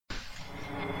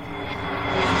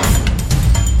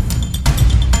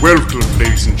Welcome,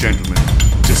 ladies and gentlemen,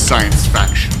 to Science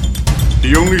Faction,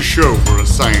 the only show where a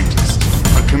scientist,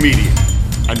 a comedian,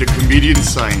 and a comedian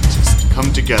scientist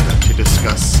come together to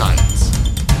discuss science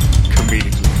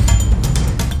comedically.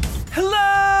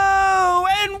 Hello,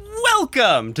 and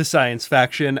welcome to Science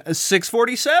Faction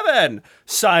 647.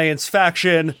 Science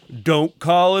Faction, don't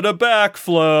call it a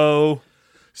backflow.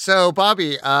 So,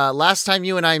 Bobby, last time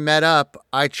you and I met up,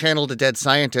 I channeled a dead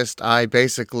scientist. I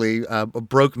basically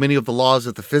broke many of the laws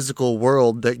of the physical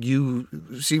world that you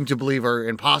seem to believe are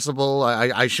impossible.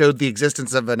 I showed the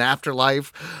existence of an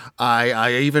afterlife.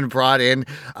 I even brought in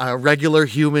a regular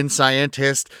human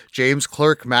scientist, James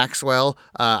Clerk Maxwell.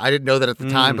 I didn't know that at the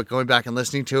time, but going back and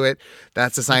listening to it,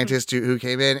 that's a scientist who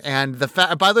came in. And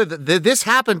by the way, this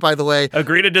happened, by the way.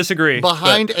 Agree to disagree.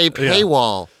 Behind a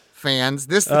paywall. Yeah. Fans,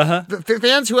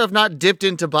 fans who have not dipped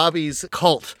into Bobby's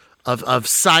cult of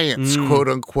science, quote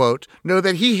unquote, know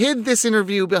that he hid this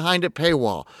interview behind a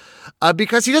paywall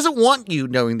because he doesn't want you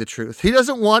knowing the truth. He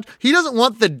doesn't want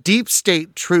the deep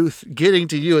state truth getting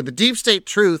to you. And the deep state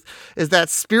truth is that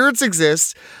spirits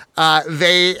exist.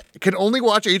 They can only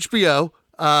watch HBO.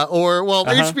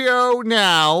 HBO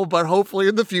now, but hopefully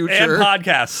in the future. And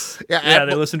podcasts. Yeah,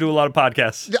 they listen to a lot of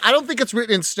podcasts. I don't think it's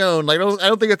written in stone. Like, I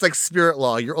don't think it's like spirit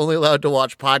law. You're only allowed to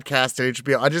watch podcasts at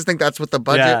HBO. I just think that's what the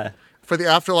budget for the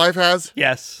afterlife has.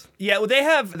 Yes. Yeah, well, they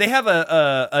have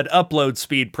an upload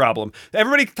speed problem.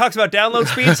 Everybody talks about download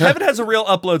speeds. Heaven has a real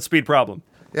upload speed problem.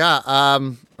 Yeah,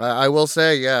 I will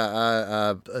say,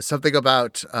 something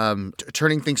about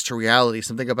turning things to reality,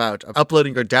 something about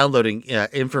uploading or downloading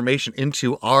information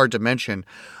into our dimension.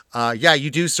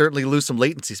 You do certainly lose some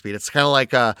latency speed. It's kind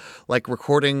of like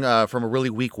recording from a really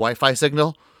weak Wi-Fi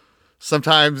signal.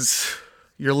 Sometimes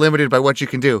you're limited by what you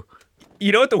can do.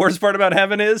 You know what the worst part about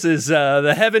Heaven is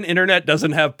the Heaven internet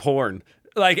doesn't have porn.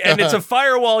 And it's a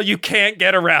firewall you can't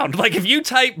get around. Like, if you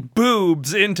type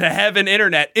boobs into Heaven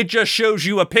internet, it just shows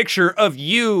you a picture of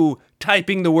you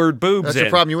typing the word boobs in. That's the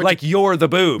problem. You're the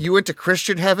boob. You went to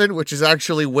Christian Heaven, which is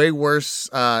actually way worse.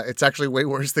 It's actually way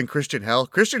worse than Christian Hell.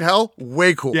 Christian Hell,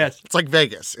 way cool. Yes. It's like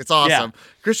Vegas. It's awesome. Yeah.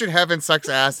 Christian Heaven sucks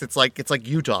ass. It's like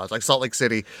Utah. It's like Salt Lake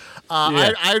City.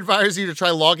 I advise you to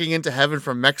try logging into Heaven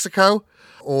from Mexico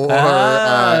or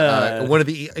one of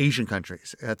the Asian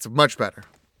countries. That's much better.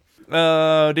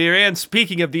 Oh, dear. And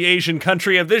speaking of the Asian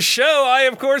country of this show, I,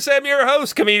 of course, am your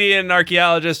host, comedian and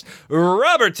archaeologist,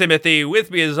 Robert Timothy. With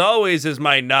me, as always, is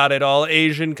my not-at-all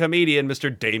Asian comedian,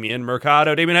 Mr. Damien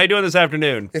Mercado. Damien, how you doing this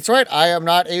afternoon? It's right. I am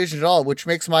not Asian at all, which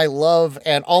makes my love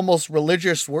and almost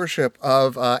religious worship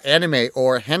of anime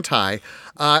or hentai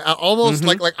almost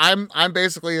like I'm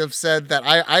basically have said that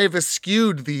I have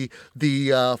eschewed the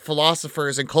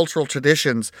philosophers and cultural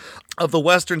traditions of the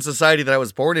Western society that I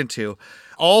was born into.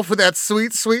 All for that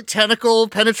sweet, sweet tentacle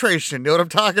penetration. Know what I'm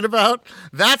talking about?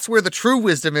 That's where the true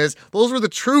wisdom is. Those were the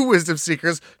true wisdom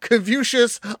seekers.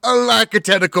 Confucius, like a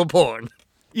tentacle porn.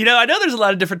 You know, I know there's a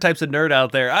lot of different types of nerd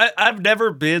out there. I've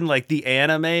never been like the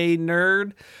anime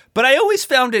nerd, but I always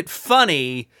found it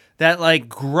funny that like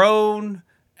grown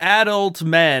adult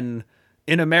men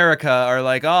in America are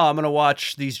like, oh, I'm going to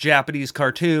watch these Japanese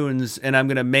cartoons and I'm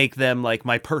going to make them like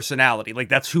my personality. Like,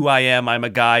 that's who I am. I'm a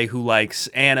guy who likes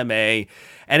anime.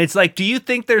 And it's like, do you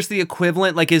think there's the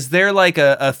equivalent? Like, is there like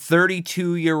a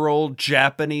 32-year-old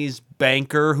Japanese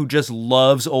banker who just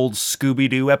loves old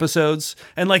Scooby-Doo episodes?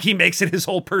 And like, he makes it his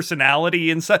whole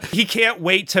personality and stuff. He can't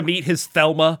wait to meet his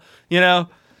Thelma, you know?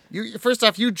 First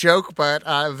off, you joke, but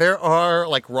there are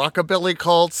like rockabilly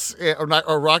cults or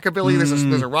rockabilly. There's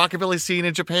a rockabilly scene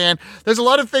in Japan. There's a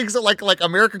lot of things that like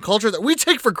American culture that we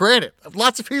take for granted.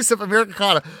 Lots of pieces of American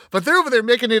culture, but they're over there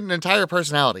making it an entire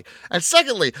personality. And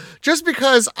secondly, just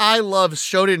because I love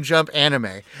Shonen Jump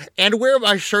anime and wear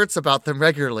my shirts about them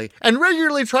regularly and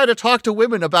regularly try to talk to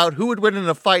women about who would win in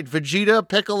a fight, Vegeta,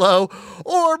 Piccolo,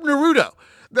 or Naruto.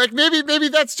 Like, maybe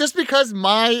that's just because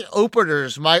my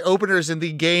openers in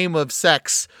the game of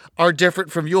sex are different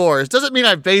from yours. Doesn't mean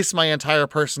I base my entire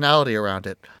personality around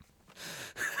it.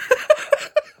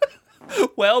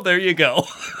 Well, there you go.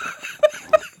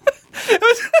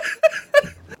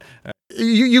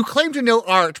 You claim to know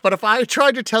art, but if I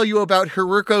tried to tell you about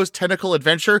Haruko's tentacle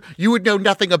adventure, you would know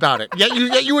nothing about it. Yet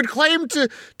you would claim to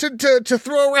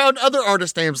throw around other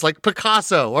artist names like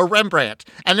Picasso or Rembrandt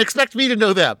and expect me to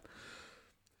know them.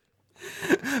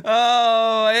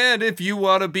 Oh, and if you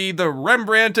want to be the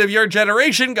Rembrandt of your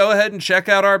generation, go ahead and check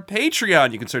out our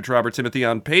Patreon. You can search Robert Timothy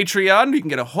on Patreon. You can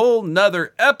get a whole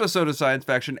nother episode of Science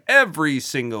Faction every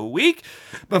single week.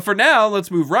 But for now, let's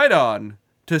move right on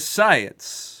to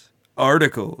Science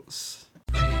Articles.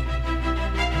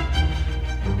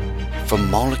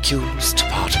 From molecules to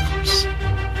particles,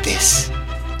 this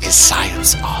is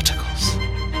science articles.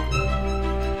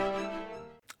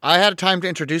 I had time to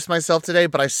introduce myself today,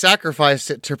 but I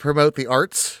sacrificed it to promote the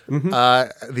arts,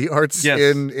 the arts Yes.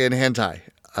 in hentai.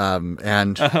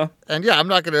 And yeah, I'm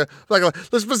not gonna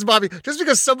listen, Bobby. Just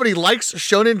because somebody likes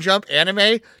Shonen Jump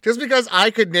anime, just because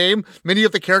I could name many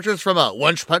of the characters from a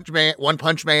One Punch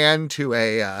Man to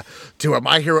a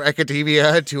My Hero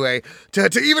Academia to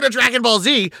even a Dragon Ball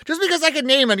Z, just because I could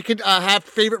name and could have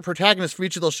favorite protagonists for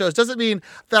each of those shows, doesn't mean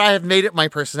that I have made it my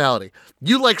personality.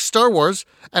 You like Star Wars,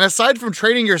 and aside from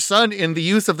training your son in the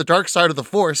use of the dark side of the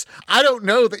Force, I don't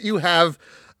know that you have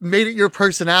made it your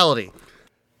personality.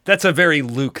 That's a very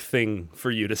Luke thing for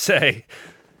you to say.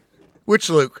 Which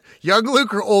Luke? Young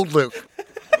Luke or old Luke?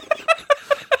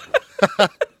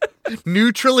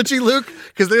 New trilogy Luke?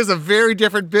 Because there's a very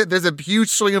different bit. There's a huge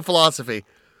swing in philosophy.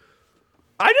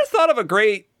 I just thought of a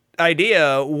great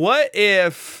idea. What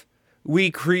if we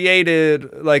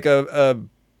created like a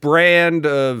brand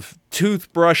of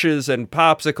toothbrushes and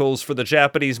popsicles for the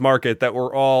Japanese market that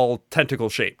were all tentacle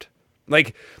shaped?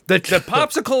 Like the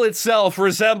popsicle itself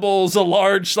resembles a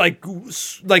large like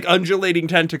undulating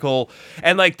tentacle,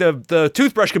 and like the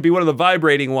toothbrush could be one of the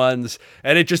vibrating ones,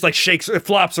 and it just like shakes, it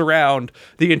flops around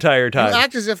the entire time. You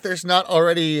act as if there's not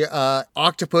already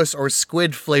octopus or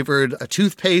squid flavored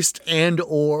toothpaste and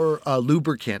or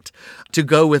lubricant to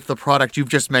go with the product you've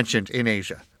just mentioned in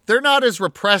Asia. They're not as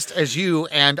repressed as you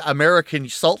and American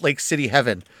Salt Lake City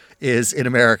heaven is in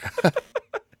America.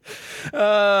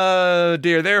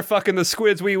 Dear, they're fucking the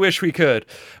squids we wish we could.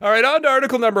 All right, on to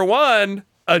article number 1,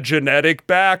 a genetic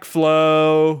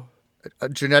backflow. A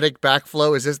genetic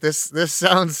backflow? Is this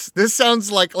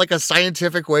sounds like a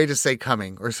scientific way to say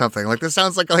coming or something. Like this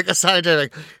sounds like a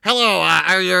scientific. Hello,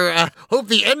 hope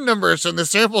the N numbers in the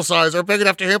sample size are big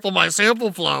enough to handle my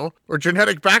sample flow. Or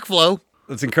genetic backflow.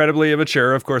 It's incredibly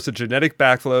immature. Of course, a genetic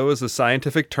backflow is a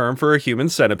scientific term for a human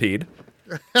centipede.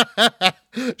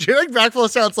 Genetic backflow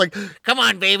sounds like, come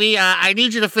on, baby, I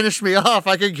need you to finish me off.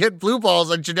 I can get blue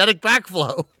balls on genetic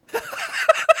backflow.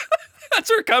 That's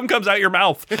where cum comes out your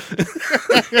mouth.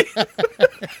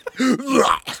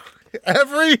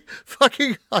 Every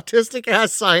fucking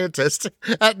autistic-ass scientist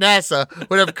at NASA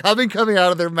would have coming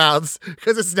out of their mouths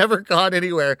because it's never gone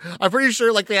anywhere. I'm pretty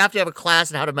sure like they have to have a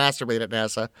class on how to masturbate at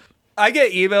NASA. I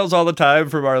get emails all the time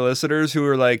from our listeners who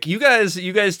are like, you guys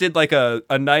did like a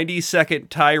 90-second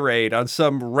tirade on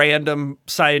some random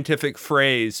scientific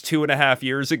phrase 2.5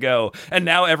 years ago. And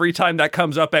now every time that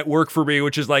comes up at work for me,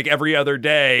 which is like every other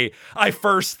day, I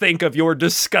first think of your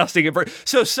disgusting.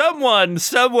 So someone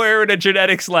somewhere in a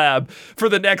genetics lab for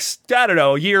the next, I don't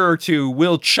know, year or two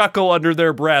will chuckle under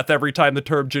their breath every time the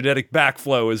term genetic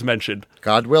backflow is mentioned.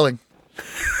 God willing.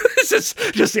 It's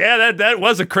just yeah, that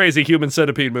was a crazy human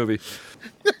centipede movie.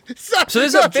 So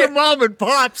there's a your mom and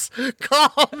pops.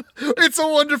 Calm. It's a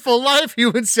Wonderful Life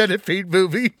human centipede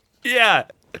movie. Yeah.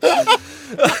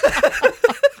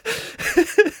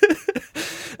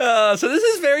 So this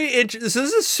is this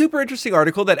is a super interesting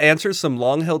article that answers some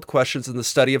long-held questions in the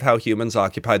study of how humans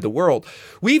occupied the world.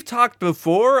 We've talked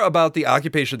before about the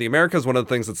occupation of the Americas. One of the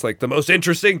things that's like the most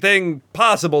interesting thing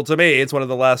possible to me. It's one of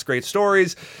the last great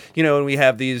stories, and we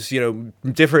have these,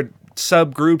 different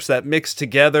subgroups that mix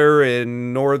together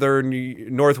in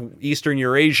northeastern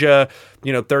Eurasia,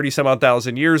 30 some odd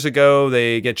thousand years ago.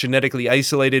 They get genetically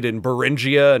isolated in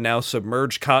Beringia, a now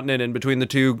submerged continent in between the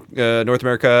two, North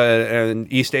America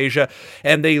and East Asia.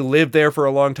 And they live there for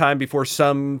a long time before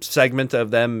some segment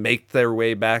of them make their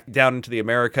way back down into the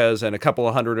Americas. And a couple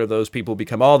of hundred of those people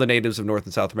become all the natives of North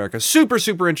and South America. Super,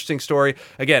 super interesting story.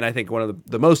 Again, I think one of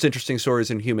the most interesting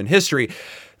stories in human history.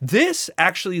 This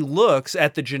actually looks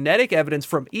at the genetic evidence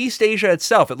from East Asia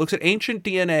itself. It looks at ancient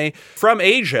DNA from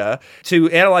Asia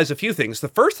to analyze a few things. The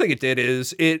first thing it did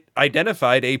is it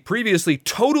identified a previously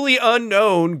totally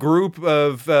unknown group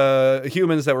of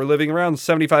humans that were living around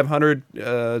 7,500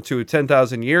 to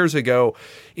 10,000 years ago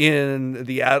in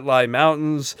the Altai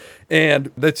Mountains.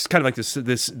 And that's kind of like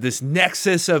this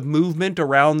nexus of movement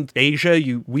around Asia.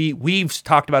 We've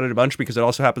talked about it a bunch because it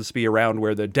also happens to be around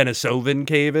where the Denisovan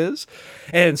cave is.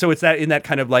 And so it's that in that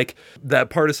kind of like that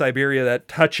part of Siberia that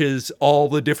touches all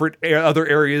the different other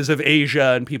areas of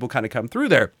Asia, and people kind of come through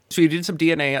there. So you did some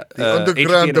DNA, the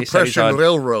Underground Depression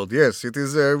Railroad. Yes, it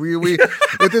is.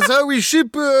 It is how we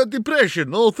ship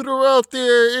depression all throughout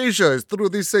Asia through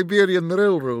the Siberian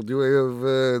Railroad you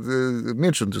have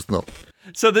mentioned just now.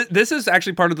 So this is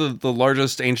actually part of the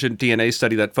largest ancient DNA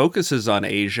study that focuses on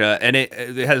Asia, and it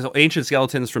has ancient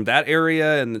skeletons from that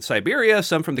area and Siberia,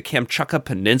 some from the Kamchatka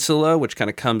Peninsula, which kind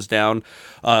of comes down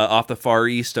off the far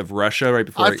east of Russia, right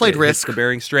before I played it Risk. hits the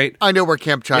Bering Strait. I know where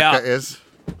Kamchatka is.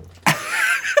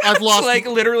 I've lost. It's like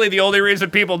literally the only reason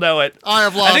people know it. I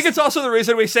have lost. I think it's also the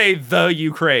reason we say the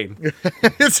Ukraine.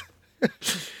 It's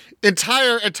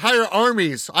entire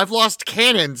armies. I've lost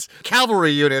cannons,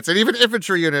 cavalry units, and even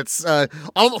infantry units.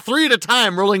 All 3 at a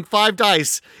time, rolling 5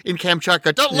 dice in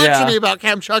Kamchatka. Don't lecture me about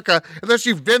Kamchatka unless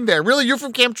you've been there. Really, you're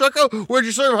from Kamchatka? Where'd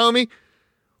you serve, homie?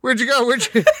 Where'd you go?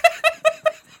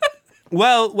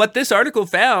 Well, what this article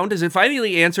found is it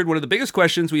finally answered one of the biggest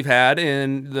questions we've had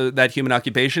in that human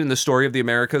occupation in the story of the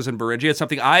Americas and Beringia. It's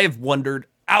something I've wondered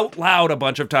out loud a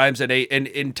bunch of times and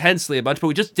intensely a bunch, but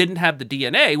we just didn't have the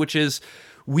DNA, which is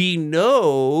we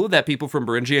know that people from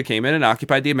Beringia came in and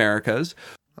occupied the Americas.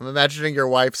 I'm imagining your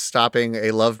wife stopping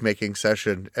a lovemaking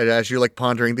session and as you're like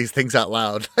pondering these things out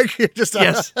loud. Like just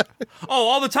Yes. Oh,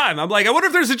 all the time. I'm like, I wonder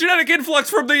if there's a genetic influx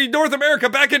from the North America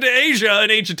back into Asia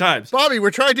in ancient times. Bobby,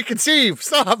 we're trying to conceive.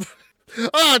 Stop.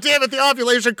 Oh, damn it. The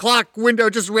ovulation clock window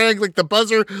just rang like the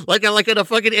buzzer, like in a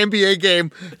fucking NBA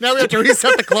game. Now we have to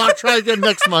reset the clock. Try again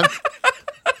next month.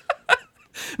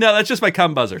 No, that's just my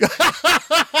cum buzzer.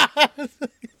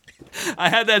 I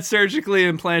had that surgically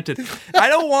implanted. I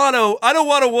don't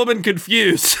want a woman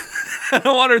confused. I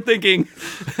don't want her thinking,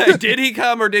 did he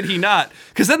come or did he not?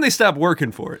 Because then they stop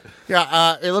working for it.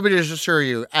 Yeah, let me just assure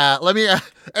you. Let me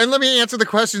answer the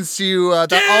questions to you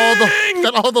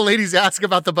that all the ladies ask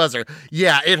about the buzzer.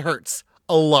 Yeah, it hurts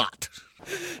a lot.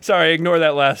 Sorry, ignore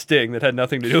that last ding that had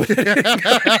nothing to do with it.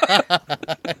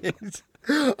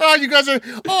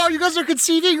 You guys are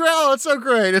conceiving. Oh, it's so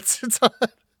great. It's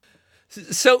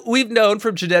So we've known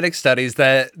from genetic studies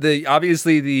that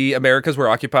obviously the Americas were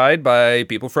occupied by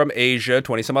people from Asia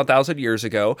 20-some-odd thousand years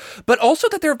ago, but also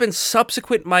that there have been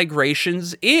subsequent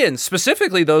migrations in,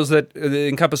 specifically those that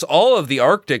encompass all of the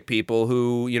Arctic people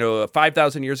who,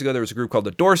 5,000 years ago, there was a group called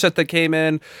the Dorset that came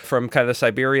in from kind of the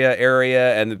Siberia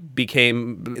area and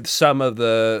became some of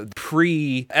the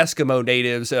pre-Eskimo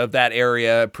natives of that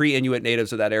area, pre-Inuit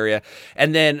natives of that area.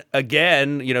 And then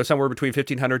again, somewhere between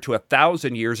 1,500 to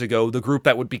 1,000 years ago, the group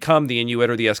that would become the Inuit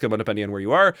or the Eskimo, depending on where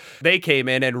you are, they came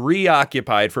in and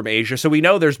reoccupied from Asia. So we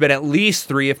know there's been at least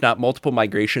 3, if not multiple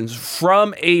migrations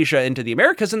from Asia into the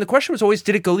Americas. And the question was always,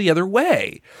 did it go the other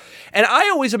way? And I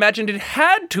always imagined it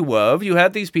had to have. You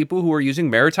had these people who were using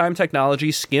maritime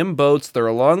technology, skim boats, they're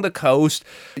along the coast.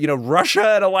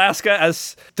 Russia and Alaska,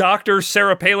 as Dr.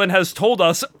 Sarah Palin has told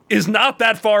us, is not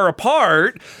that far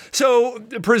apart. So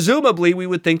presumably we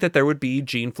would think that there would be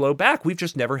gene flow back. We've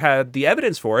just never had the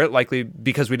evidence for it, likely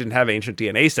because we didn't have ancient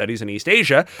DNA studies in East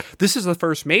Asia. This is the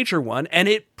first major one, and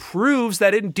it proves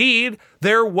that indeed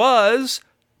there was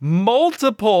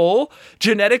multiple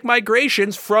genetic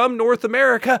migrations from North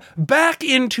America back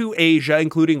into Asia,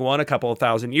 including one a couple of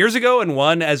thousand years ago and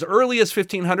one as early as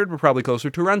 1,500, but probably closer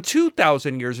to around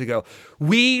 2,000 years ago.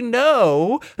 We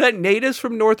know that natives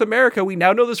from North America, we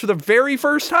now know this for the very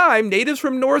first time, natives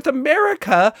from North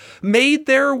America made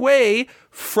their way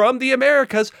from the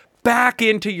Americas back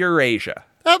into Eurasia.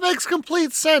 That makes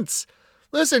complete sense.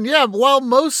 Listen, yeah, while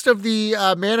most of the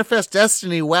Manifest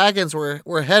Destiny wagons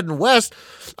were heading west,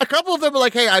 a couple of them were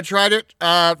like, hey, I tried it.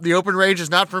 The open range is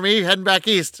not for me. Heading back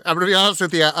east. I'm going to be honest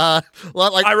with you.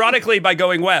 Ironically, by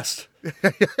going west.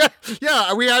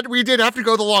 Yeah, we did have to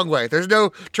go the long way. There's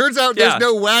no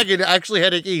wagon actually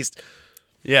heading east.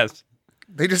 Yes.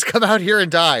 They just come out here and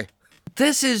die.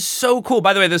 This is so cool.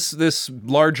 By the way, this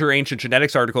larger ancient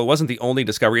genetics article wasn't the only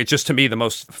discovery. It's just, to me, the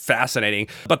most fascinating.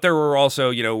 But there were also,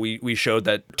 we showed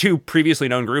that 2 previously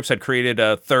known groups had created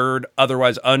a third,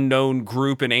 otherwise unknown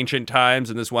group in ancient times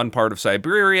in this one part of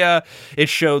Siberia. It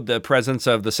showed the presence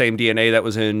of the same DNA that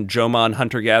was in Jomon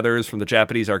hunter-gatherers from the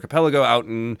Japanese archipelago out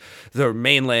in the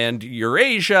mainland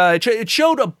Eurasia. It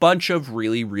showed a bunch of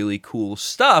really, really cool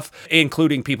stuff,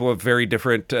 including people of very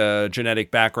different genetic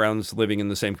backgrounds living in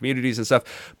the same communities and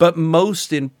stuff. But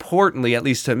most importantly, at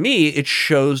least to me, it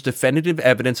shows definitive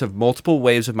evidence of multiple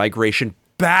waves of migration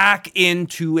back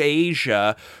into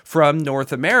Asia from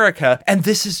North America. And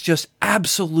this is just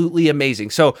absolutely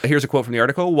amazing. So here's a quote from the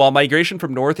article. While migration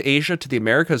from North Asia to the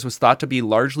Americas was thought to be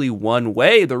largely one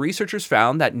way, the researchers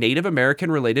found that Native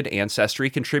American-related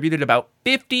ancestry contributed about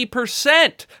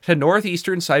 50% to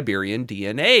northeastern Siberian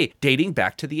DNA, dating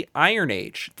back to the Iron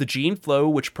Age. The gene flow,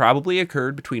 which probably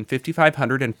occurred between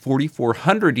 5,500 and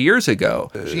 4,400 years ago.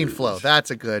 Gene flow,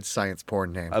 that's a good science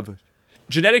porn name.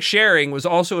 Genetic sharing was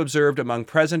also observed among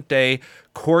present-day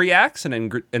Koryaks,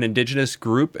 an indigenous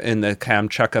group in the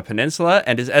Kamchatka Peninsula,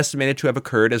 and is estimated to have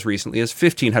occurred as recently as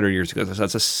 1,500 years ago. So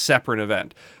that's a separate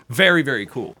event. Very, very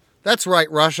cool. That's right,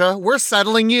 Russia. We're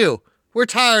settling you. We're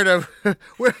tired of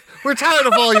we're tired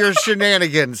of all your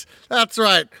shenanigans. That's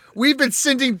right. We've been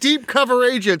sending deep cover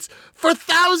agents for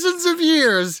thousands of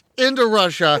years into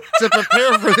Russia to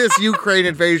prepare for this Ukraine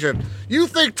invasion. You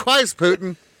think twice,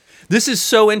 Putin. This is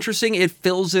so interesting. It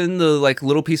fills in the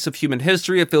little piece of human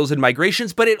history. It fills in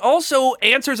migrations, but it also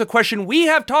answers a question we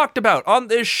have talked about on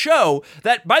this show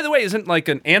that, by the way, isn't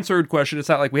an answered question. It's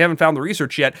not like we haven't found the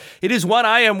research yet. It is one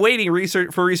I am waiting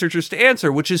for researchers to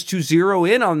answer, which is to zero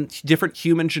in on different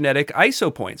human genetic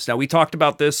isopoints. Now, we talked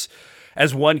about this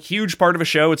as one huge part of a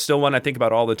show. It's still one I think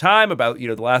about all the time, about,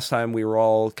 the last time we were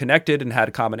all connected and had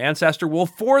a common ancestor. Well,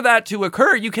 for that to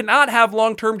occur, you cannot have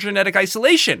long-term genetic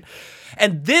isolation.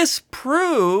 And this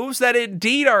proves that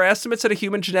indeed our estimates at a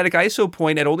human genetic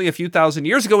isopoint at only a few thousand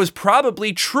years ago is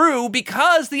probably true,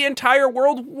 because the entire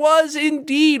world was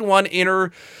indeed one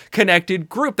interconnected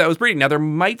group that was breeding. Now, there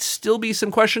might still be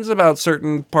some questions about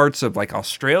certain parts of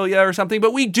Australia or something,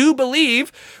 but we do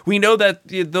believe, we know that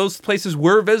those places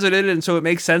were visited, and so it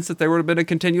makes sense that there would have been a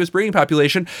continuous breeding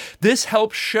population. This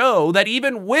helps show that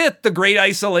even with the great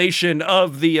isolation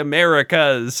of the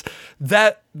Americas,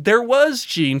 that there was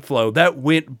gene flow that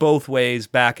went both ways,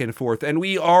 back and forth, and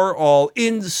we are all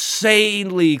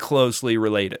insanely closely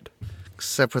related.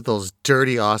 Except for those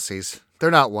dirty Aussies. They're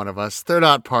not one of us. They're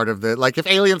not part of the... if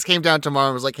aliens came down tomorrow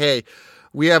and was like, hey,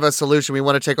 we have a solution. We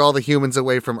want to take all the humans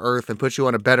away from Earth and put you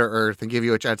on a better Earth and give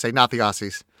you a chance. I'd say, not the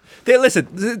Aussies. Listen,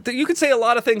 you can say a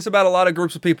lot of things about a lot of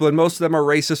groups of people, and most of them are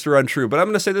racist or untrue, but I'm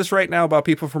going to say this right now about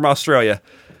people from Australia.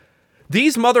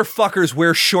 These motherfuckers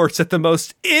wear shorts at the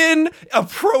most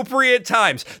inappropriate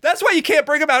times. That's why you can't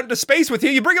bring them out into space with you.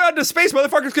 You bring them out into space,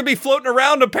 motherfuckers could be floating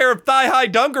around a pair of thigh-high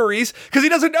dungarees, because he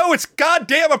doesn't know it's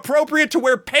goddamn appropriate to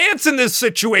wear pants in this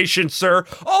situation, sir.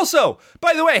 Also,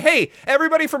 by the way, hey,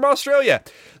 everybody from Australia,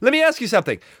 let me ask you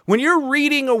something. When you're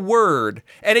reading a word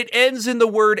and it ends in the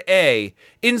word A,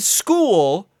 in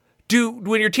school,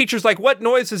 when your teacher's like, what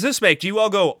noise does this make? Do you all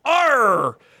go,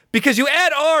 "Arr"? Because you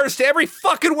add R's to every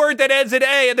fucking word that ends in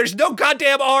A, and there's no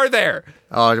goddamn R there.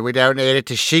 Oh, we don't need it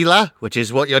to Sheila, which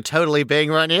is what you're totally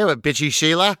being right now, a bitchy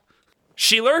Sheila.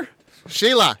 Sheila?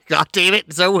 Sheila. God damn it.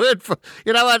 It's a word for...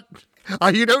 You know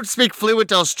what? You don't speak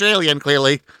fluent Australian,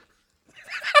 clearly.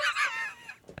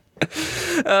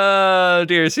 Oh,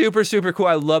 dear. Super, super cool.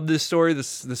 I love this story.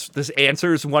 This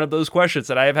answers one of those questions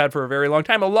that I have had for a very long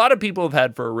time. A lot of people have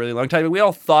had for a really long time, and we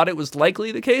all thought it was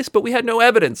likely the case, but we had no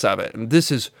evidence of it. And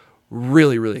this is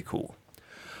really, really cool.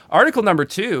 Article number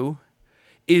 2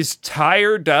 is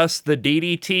Tire Dust the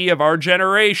DDT of our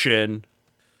generation.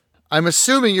 I'm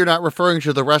assuming you're not referring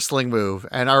to the wrestling move,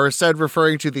 and are instead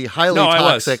referring to the highly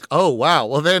toxic... I was. Oh, wow.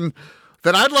 Well, then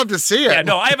I'd love to see it. Yeah,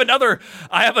 no, I have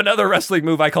another wrestling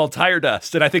move I call Tire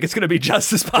Dust, and I think it's going to be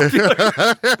just as popular.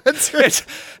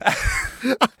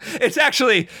 It's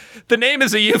actually, the name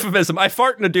is a euphemism. I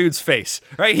fart in a dude's face,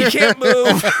 right? He can't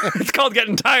move. It's called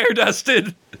getting tire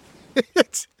dusted.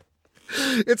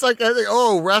 It's like,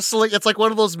 wrestling. It's like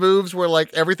one of those moves where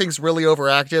everything's really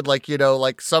overacted.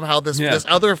 Somehow this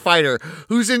other fighter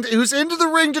who's into the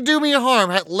ring to do me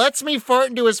harm lets me fart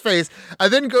into his face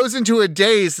and then goes into a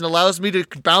daze and allows me to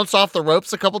bounce off the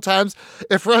ropes a couple times.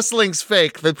 If wrestling's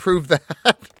fake, then prove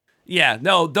that. Yeah,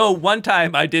 no, though one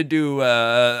time I did do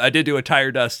a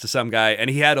tire dust to some guy, and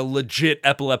he had a legit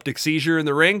epileptic seizure in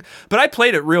the ring, but I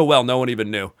played it real well. No one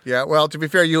even knew. Yeah, well, to be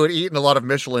fair, you had eaten a lot of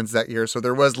Michelins that year, so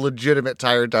there was legitimate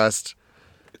tire dust.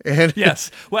 And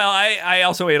yes. Well, I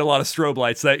also ate a lot of strobe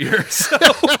lights that year, so...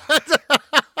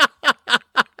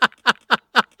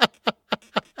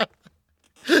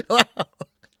 Wow.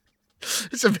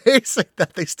 It's amazing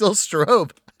that they still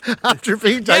strobe after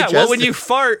being digested. Yeah, well, when you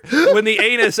fart, when the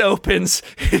anus opens,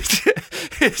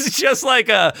 it's just like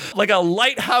a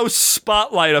lighthouse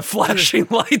spotlight, a flashing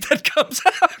light that comes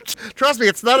out. Trust me,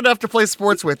 it's not enough to play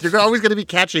sports with. You're always going to be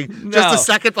catching just a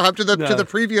second up to the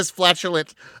previous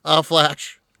flatulent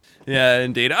flash. Yeah,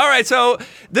 indeed. All right, so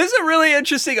this is a really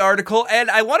interesting article,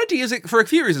 and I wanted to use it for a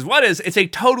few reasons. One is it's a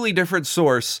totally different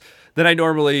source than I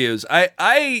normally use.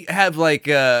 I have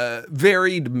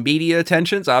varied media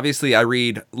attentions. Obviously, I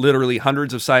read literally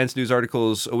hundreds of science news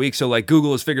articles a week, so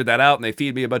Google has figured that out, and they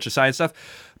feed me a bunch of science stuff.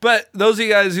 But those of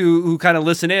you guys who kind of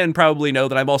listen in probably know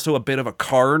that I'm also a bit of a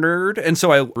car nerd, and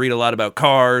so I read a lot about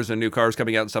cars and new cars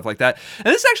coming out and stuff like that. And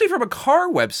this is actually from a car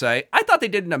website. I thought they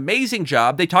did an amazing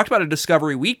job. They talked about a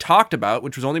discovery we talked about,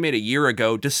 which was only made a year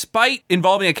ago, despite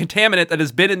involving a contaminant that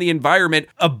has been in the environment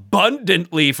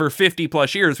abundantly for 50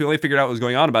 plus years. We only figured out what was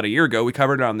going on about a year ago. We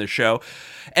covered it on this show.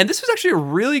 And this was actually a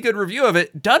really good review of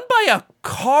it, done by a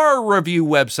car review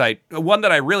website, one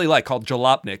that I really like called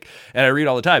Jalopnik, and I read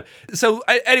all the time. So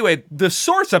anyway, the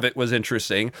source of it was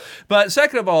interesting. But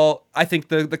second of all, I think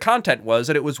the content was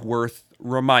that it was worth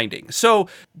reminding. So,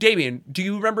 Damien, do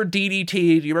you remember DDT? Do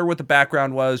you remember what the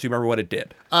background was? Do you remember what it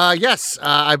did? Yes.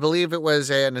 I believe it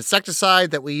was an insecticide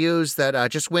that we used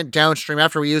that just went downstream.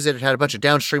 After we used it, it had a bunch of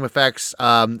downstream effects.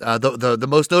 The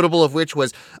most notable of which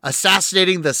was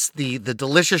assassinating the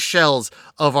delicious shells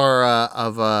of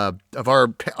our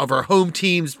home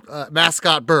team's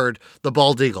mascot bird, the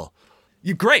bald eagle.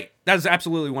 Great. That's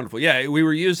absolutely wonderful. Yeah, we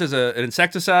were used as an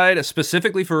insecticide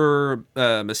specifically for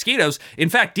mosquitoes. In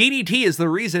fact, DDT is the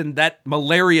reason that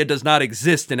malaria does not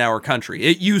exist in our country.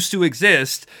 It used to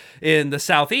exist in the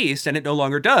southeast, and it no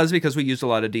longer does because we used a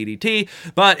lot of DDT.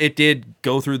 But it did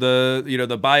go through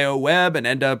the bio web and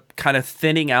end up kind of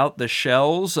thinning out the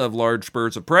shells of large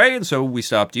birds of prey, and so we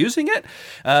stopped using it.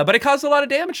 But it caused a lot of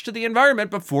damage to the environment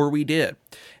before we did,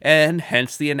 and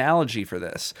hence the analogy for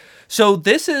this. So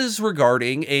this is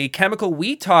regarding a chemical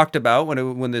we talked about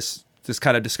when this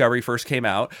kind of discovery first came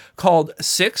out, called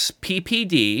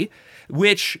 6-PPD,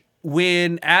 which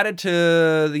when added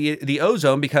to the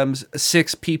ozone becomes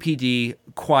 6-PPD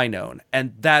quinone,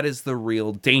 and that is the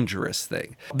real dangerous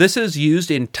thing. This is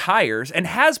used in tires and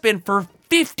has been for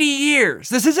 50 years.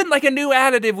 This isn't like a new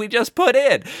additive we just put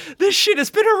in. This shit has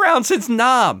been around since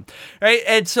Nam, right?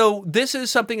 And so this is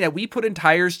something that we put in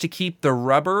tires to keep the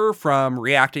rubber from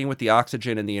reacting with the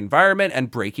oxygen in the environment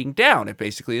and breaking down. It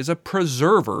basically is a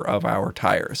preserver of our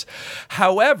tires.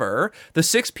 However, the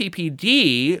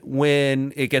 6-PPD,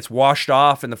 when it gets washed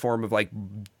off in the form of like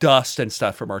dust and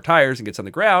stuff from our tires and gets on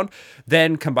the ground,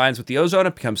 then combines with the ozone,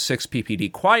 it becomes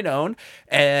 6-PPD quinone,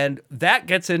 and that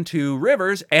gets into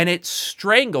rivers and it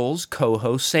strangles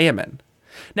coho salmon.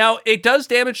 Now, it does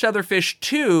damage to other fish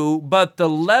too, but the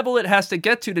level it has to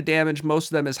get to damage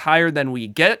most of them is higher than we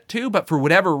get to. But for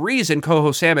whatever reason,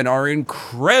 coho salmon are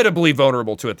incredibly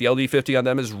vulnerable to it. The LD50 on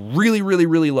them is really, really,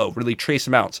 really low, really trace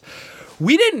amounts.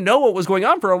 We didn't know what was going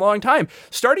on for a long time.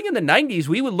 Starting in the 90s,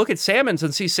 we would look at salmons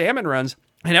and see salmon runs.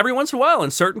 And every once in a while, in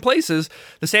certain places,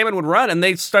 the salmon would run and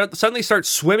they'd suddenly start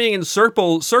swimming in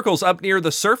circles up near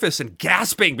the surface and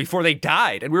gasping before they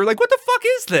died. And we were like, what the fuck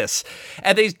is this?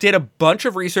 And they did a bunch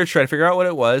of research trying to figure out what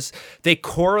it was. They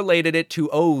correlated it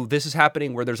to, oh, this is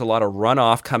happening where there's a lot of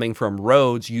runoff coming from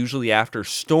roads, usually after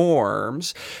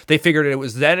storms. They figured it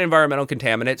was then environmental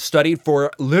contaminant, studied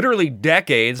for literally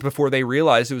decades before they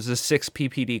realized it was a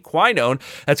 6-PPD quinone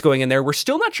that's going in there. We're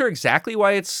still not sure exactly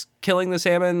why it's killing the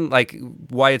salmon, like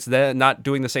why it's then not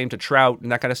doing the same to trout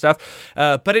and that kind of stuff.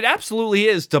 But it absolutely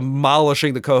is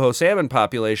demolishing the coho salmon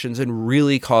populations and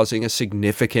really causing a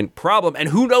significant problem. And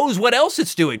who knows what else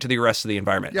it's doing to the rest of the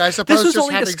environment. Yeah, I suppose this was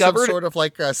just having some sort of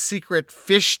like a secret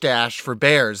fish stash for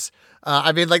bears.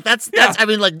 I mean, like that's. I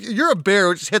mean, like you're a bear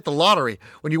who just hit the lottery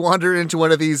when you wander into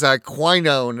one of these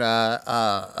quinone.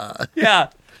 Yeah.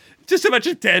 Just a bunch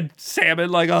of dead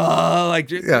salmon,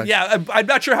 I'm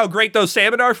not sure how great those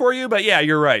salmon are for you, but yeah,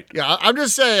 you're right. Yeah, I'm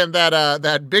just saying that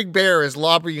that Big Bear is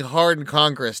lobbying hard in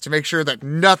Congress to make sure that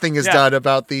nothing is done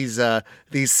about these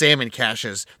salmon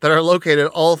caches that are located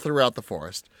all throughout the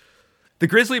forest. The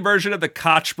grizzly version of the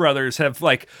Koch brothers have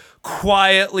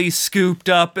quietly scooped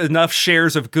up enough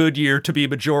shares of Goodyear to be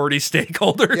majority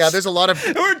stakeholders. Yeah, there's a lot of...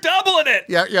 We're doubling it!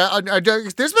 Yeah.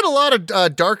 There's been a lot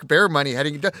of dark bear money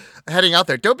heading out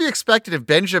there. Don't be expected if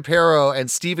Ben Shapiro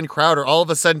and Steven Crowder all of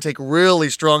a sudden take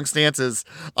really strong stances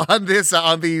on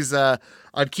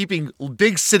keeping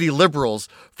big city liberals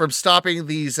from stopping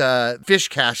these fish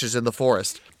caches in the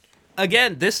forest.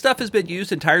 Again, this stuff has been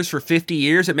used in tires for 50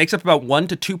 years. It makes up about 1%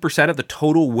 to 2% of the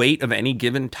total weight of any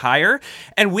given tire.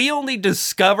 And we only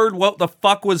discovered what the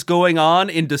fuck was going on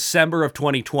in December of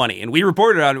 2020. And we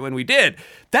reported on it when we did.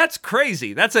 That's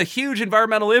crazy. That's a huge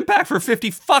environmental impact for 50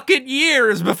 fucking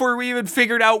years before we even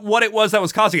figured out what it was that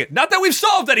was causing it. Not that we've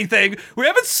solved anything. We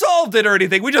haven't solved it or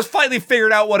anything. We just finally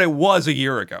figured out what it was a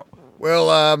year ago.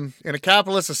 Well, in a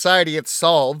capitalist society, it's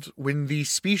solved when the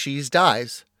species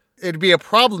dies. It'd be a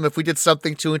problem if we did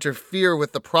something to interfere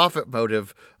with the profit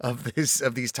motive of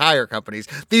these tire companies.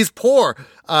 These poor,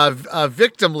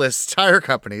 victimless tire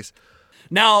companies.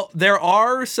 Now, there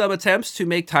are some attempts to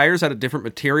make tires out of different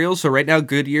materials. So right now,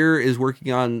 Goodyear is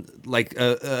working on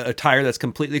a tire that's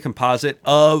completely composite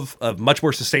of much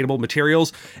more sustainable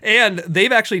materials. And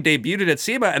they've actually debuted it at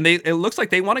SEMA, and it looks like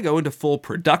they want to go into full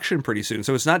production pretty soon.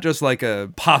 So it's not just like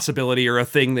a possibility or a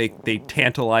thing they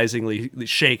tantalizingly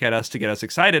shake at us to get us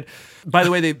excited. By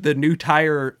the way, the new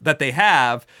tire that they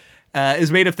have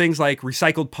is made of things like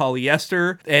recycled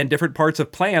polyester and different parts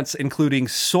of plants, including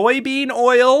soybean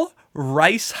oil,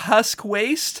 rice husk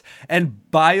waste, and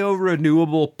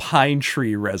biorenewable pine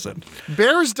tree resin.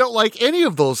 Bears don't like any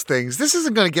of those things. This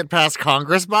isn't going to get past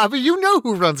Congress, Bobby. You know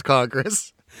who runs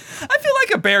Congress. I feel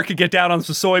like a bear could get down on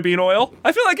some soybean oil.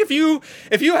 I feel like if you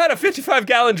had a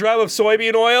 55-gallon drum of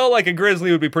soybean oil, like a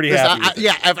grizzly would be pretty happy.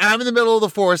 If I'm in the middle of the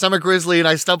forest, I'm a grizzly, and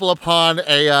I stumble upon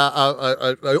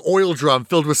a oil drum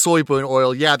filled with soybean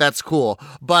oil. Yeah, that's cool.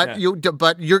 But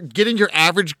you're getting your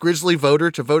average grizzly voter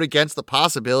to vote against the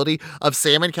possibility of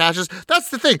salmon caches. That's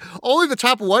the thing. Only the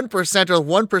top 1%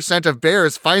 or 1% of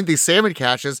bears find these salmon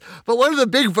caches. But one of the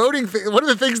big one of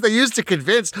the things they use to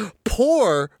convince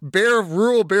poor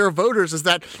rural bear voters is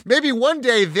that maybe one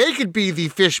day they could be the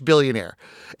fish billionaire,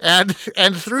 and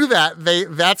through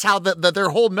that's how their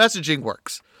whole messaging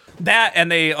works. That,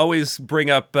 and they always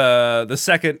bring up the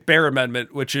second Bear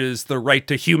Amendment, which is the right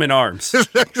to human arms.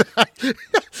 If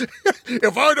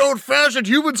I don't fashion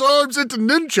humans' arms into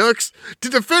nunchucks to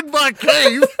defend my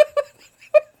cave.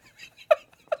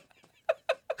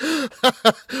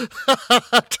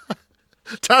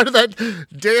 Tired of that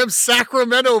damn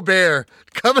Sacramento bear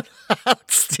coming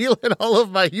out stealing all of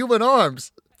my human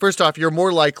arms. First off, you're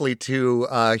more likely to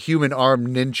human arm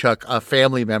nunchuck a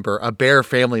bear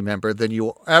family member, than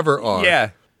you ever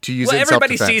are to use it in self-defense.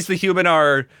 Everybody sees the human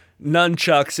arm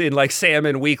nunchucks in like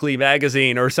Salmon Weekly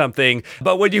magazine or something,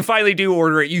 but when you finally do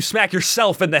order it, you smack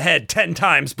yourself in the head 10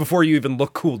 times before you even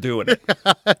look cool doing it.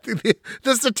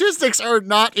 The statistics are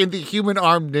not in the human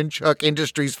arm nunchuck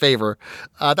industry's favor.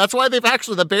 That's why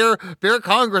the Bear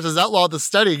Congress has outlawed the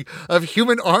study of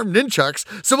human arm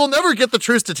nunchucks, so we'll never get the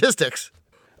true statistics.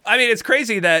 I mean, it's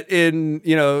crazy that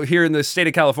here in the state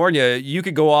of California, you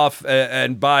could go off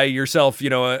and buy yourself,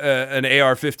 an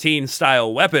AR-15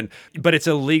 style weapon, but it's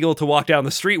illegal to walk down the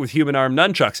street with human arm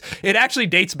nunchucks. It actually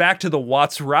dates back to the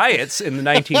Watts riots in the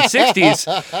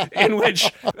 1960s, in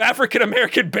which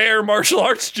African-American bear martial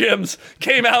arts gyms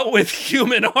came out with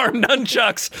human arm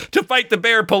nunchucks to fight the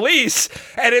bear police,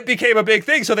 and it became a big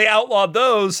thing. So they outlawed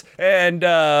those, and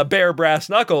bear brass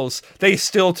knuckles, they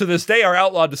still to this day are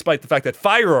outlawed despite the fact that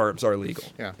firearms are legal.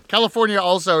 Yeah, California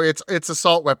also its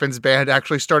assault weapons ban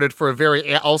actually started for a very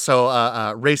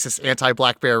racist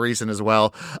anti-black bear reason as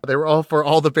well. They were all for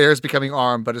all the bears becoming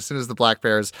armed, but as soon as the black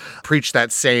bears preached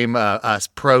that same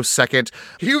pro second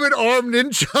human arm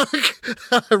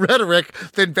nunchuck rhetoric,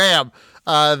 then bam,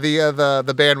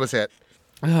 the ban was hit.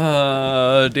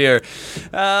 Oh, dear.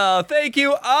 Thank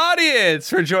you, audience,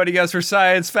 for joining us for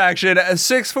Science Faction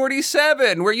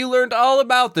 647, where you learned all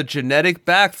about the genetic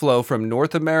backflow from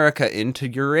North America into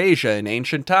Eurasia in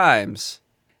ancient times,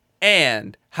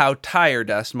 and how tire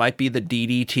dust might be the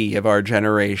DDT of our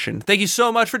generation. Thank you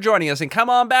so much for joining us, and come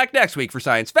on back next week for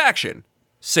Science Faction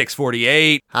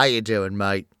 648. How you doing,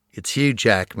 mate? It's Hugh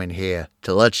Jackman here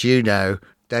to let you know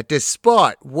that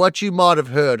despite what you might have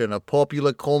heard in a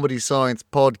popular comedy science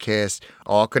podcast,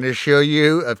 I can assure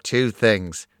you of two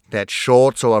things: that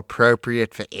shorts are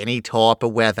appropriate for any type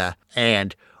of weather,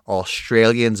 and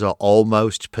Australians are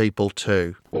almost people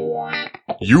too.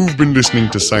 You've been listening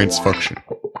to Science Faction.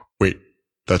 Wait,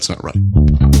 that's not right.